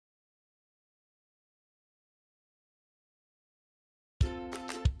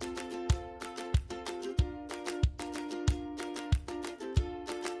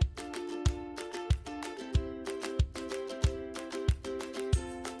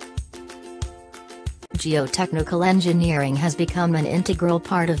Geotechnical engineering has become an integral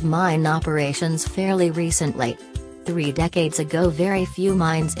part of mine operations fairly recently. 3 decades ago, very few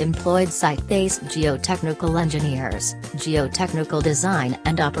mines employed site-based geotechnical engineers. Geotechnical design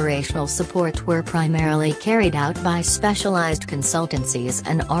and operational support were primarily carried out by specialized consultancies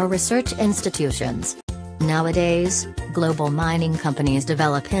and/or research institutions. Nowadays, global mining companies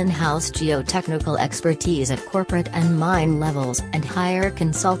develop in-house geotechnical expertise at corporate and mine levels and hire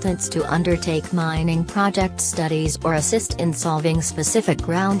consultants to undertake mining project studies or assist in solving specific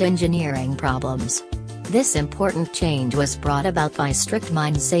ground engineering problems. This important change was brought about by strict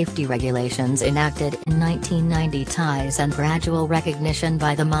mine safety regulations enacted in 1990, ties and gradual recognition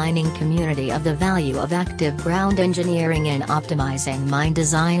by the mining community of the value of active ground engineering in optimizing mine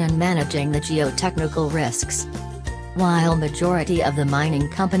design and managing the geotechnical risks. While majority of the mining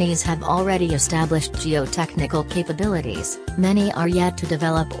companies have already established geotechnical capabilities, many are yet to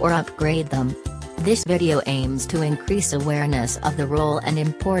develop or upgrade them. This video aims to increase awareness of the role and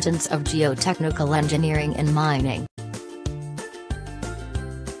importance of geotechnical engineering in mining.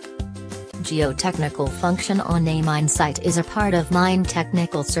 Geotechnical function on a mine site is a part of Mine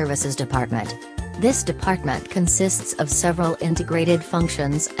Technical Services Department. This department consists of several integrated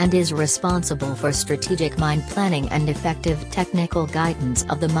functions and is responsible for strategic mine planning and effective technical guidance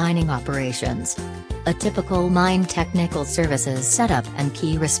of the mining operations. A typical mine technical services setup and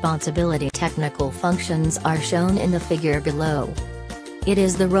key responsibility technical functions are shown in the figure below. It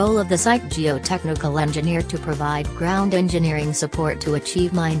is the role of the site geotechnical engineer to provide ground engineering support to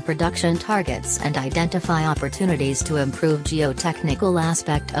achieve mine production targets and identify opportunities to improve geotechnical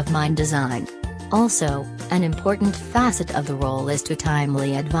aspect of mine design. Also, an important facet of the role is to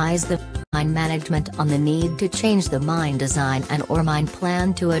timely advise the mine management on the need to change the mine design and/or mine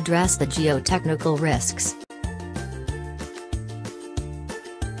plan to address the geotechnical risks.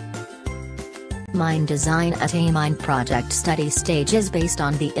 Mine design at a mine project study stage is based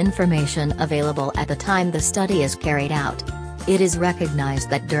on the information available at the time the study is carried out. It is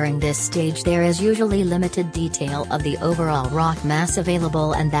recognized that during this stage there is usually limited detail of the overall rock mass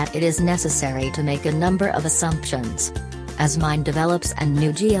available and that it is necessary to make a number of assumptions. As mine develops and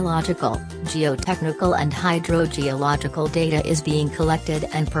new geological, geotechnical and hydrogeological data is being collected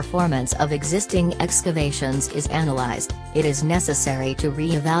and performance of existing excavations is analyzed, it is necessary to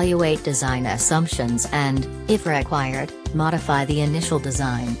re-evaluate design assumptions and, if required, modify the initial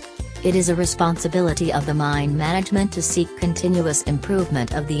design. It is a responsibility of the mine management to seek continuous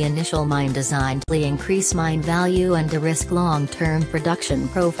improvement of the initial mine design to increase mine value and de-risk long-term production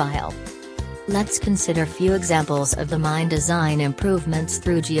profile. Let's consider few examples of the mine design improvements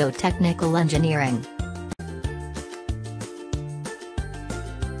through geotechnical engineering.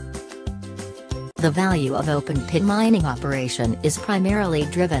 The value of open-pit mining operation is primarily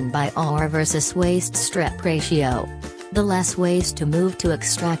driven by ore versus waste strip ratio. The less waste to move to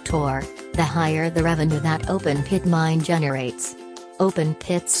extract ore, the higher the revenue that open-pit mine generates.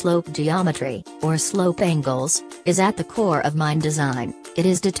 Open-pit slope geometry, or slope angles, is at the core of mine design. It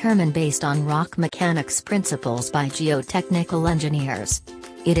is determined based on rock mechanics principles by geotechnical engineers.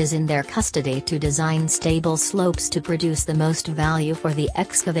 It is in their custody to design stable slopes to produce the most value for the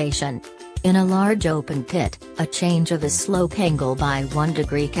excavation. In a large open pit, a change of the slope angle by 1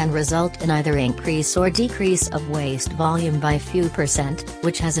 degree can result in either increase or decrease of waste volume by few percent,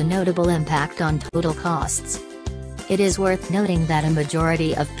 which has a notable impact on total costs. It is worth noting that a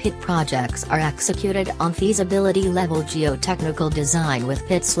majority of pit projects are executed on feasibility level geotechnical design with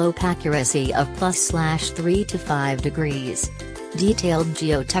pit slope accuracy of +3 to 5 degrees. Detailed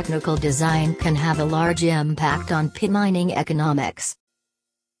geotechnical design can have a large impact on pit mining economics.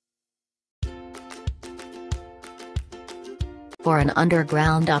 For an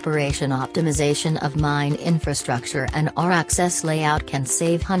underground operation, optimization of mine infrastructure and ore access layout can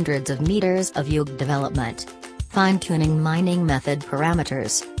save hundreds of meters of UG development. Fine-tuning mining method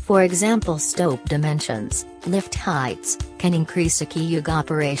parameters, for example stope dimensions, lift heights, can increase a key UG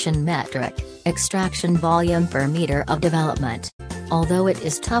operation metric, extraction volume per meter of development. Although it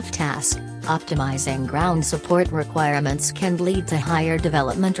is a tough task, optimizing ground support requirements can lead to higher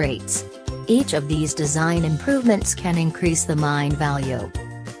development rates. Each of these design improvements can increase the mine value.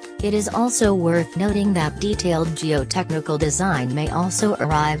 It is also worth noting that detailed geotechnical design may also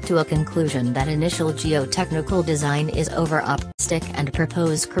arrive to a conclusion that initial geotechnical design is over-optimistic and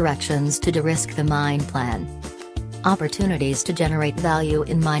propose corrections to de-risk the mine plan. Opportunities to generate value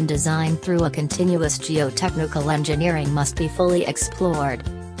in mine design through a continuous geotechnical engineering must be fully explored.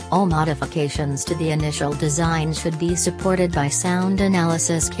 All modifications to the initial design should be supported by sound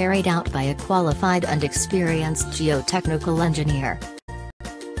analysis carried out by a qualified and experienced geotechnical engineer.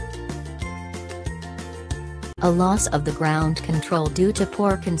 A loss of the ground control due to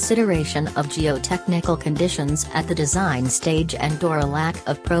poor consideration of geotechnical conditions at the design stage and/or a lack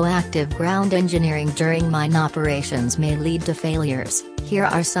of proactive ground engineering during mine operations may lead to failures. Here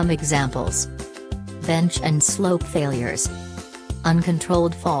are some examples. Bench and slope failures.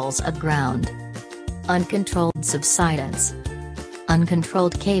 Uncontrolled falls of ground. Uncontrolled subsidence.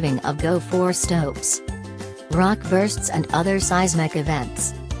 Uncontrolled caving of go-for stopes. Rock bursts and other seismic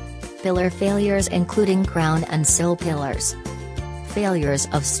events. Pillar failures including crown and sill pillars. Failures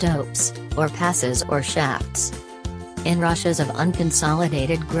of stopes, or passes or shafts. Inrushes of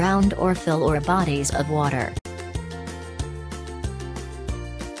unconsolidated ground or fill or bodies of water.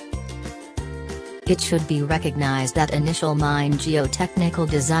 It should be recognized that initial mine geotechnical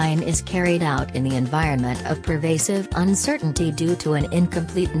design is carried out in the environment of pervasive uncertainty due to an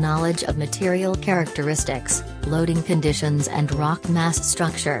incomplete knowledge of material characteristics, loading conditions and rock mass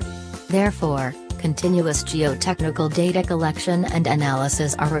structure. Therefore, continuous geotechnical data collection and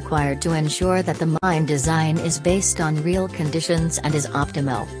analysis are required to ensure that the mine design is based on real conditions and is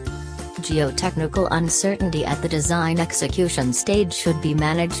optimal. Geotechnical uncertainty at the design execution stage should be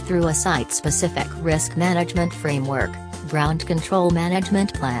managed through a site-specific risk management framework, ground control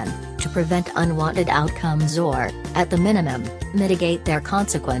management plan, to prevent unwanted outcomes or, at the minimum, mitigate their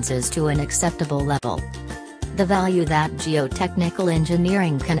consequences to an acceptable level. The value that geotechnical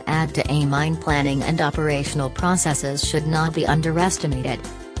engineering can add to a mine planning and operational processes should not be underestimated.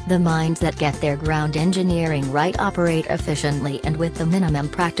 The mines that get their ground engineering right operate efficiently and with the minimum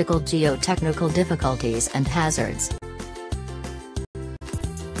practical geotechnical difficulties and hazards.